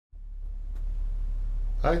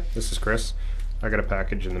Hi, this is Chris. I got a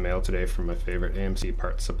package in the mail today from my favorite AMC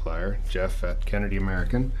parts supplier, Jeff at Kennedy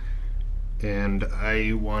American. And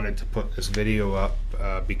I wanted to put this video up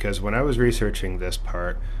because when I was researching this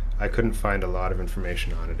part, I couldn't find a lot of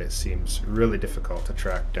information on it. It seems really difficult to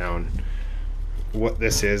track down what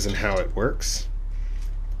this is and how it works.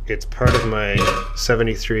 It's part of my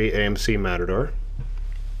 73 AMC Matador.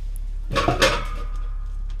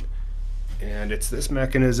 And it's this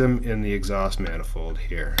mechanism in the exhaust manifold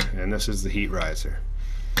here, and this is the heat riser.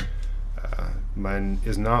 Mine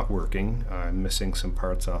is not working. I'm missing some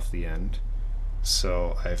parts off the end,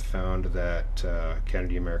 so I found that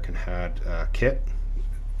Kennedy American had a kit,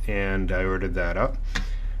 and I ordered that up,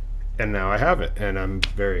 and now I have it, and I'm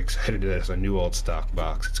very excited that it's a new old stock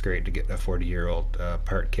box. It's great to get a 40-year-old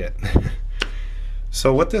part kit.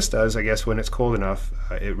 So what this does, I guess, when it's cold enough,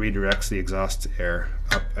 it redirects the exhaust air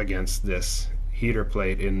up against this heater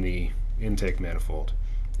plate in the intake manifold,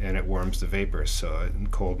 and it warms the vapors. So in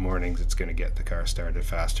cold mornings, it's going to get the car started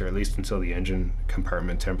faster, at least until the engine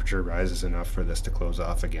compartment temperature rises enough for this to close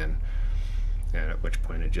off again, and at which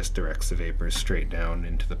point it just directs the vapors straight down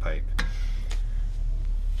into the pipe.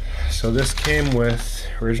 So this came with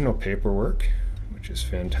original paperwork, which is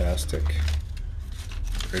fantastic.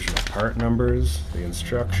 Original part numbers, the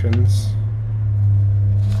instructions,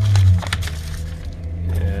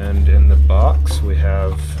 and in the box we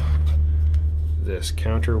have this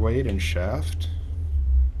counterweight and shaft.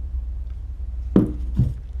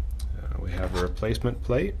 We have a replacement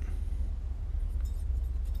plate.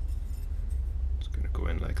 It's going to go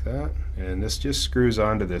in like that, and this just screws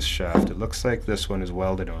onto this shaft. It looks like this one is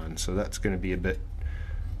welded on, so that's going to be a bit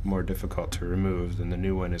more difficult to remove than the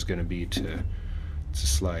new one is going to be to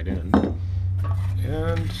slide in.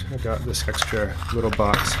 And I got this extra little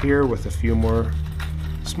box here with a few more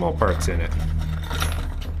small parts in it,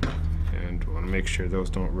 and want to make sure those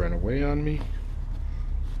don't run away on me.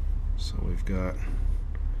 So we've got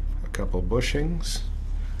a couple bushings,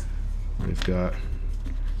 we've got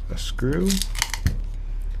a screw,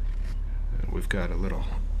 and we've got a little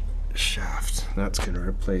shaft that's going to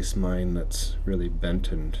replace mine that's really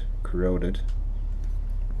bent and corroded,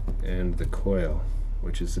 and the coil,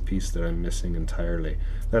 which is the piece that I'm missing entirely.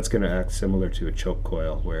 That's going to act similar to a choke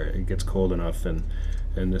coil, where it gets cold enough and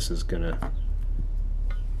this is going to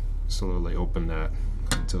slowly open that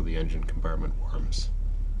until the engine compartment warms.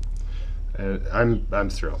 I'm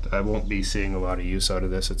thrilled. I won't be seeing a lot of use out of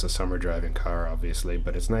this. It's a summer driving car, obviously,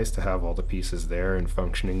 but it's nice to have all the pieces there and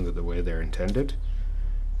functioning the way they're intended.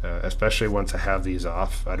 Especially once I have these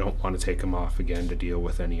off, I don't want to take them off again to deal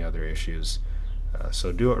with any other issues.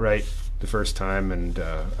 So do it right the first time, and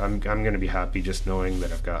I'm going to be happy just knowing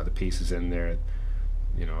that I've got the pieces in there,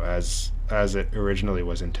 you know, as it originally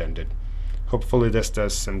was intended. Hopefully this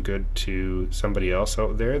does some good to somebody else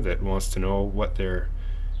out there that wants to know what their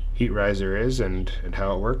heat riser is and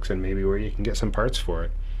how it works, and maybe where you can get some parts for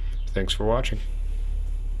it. Thanks for watching.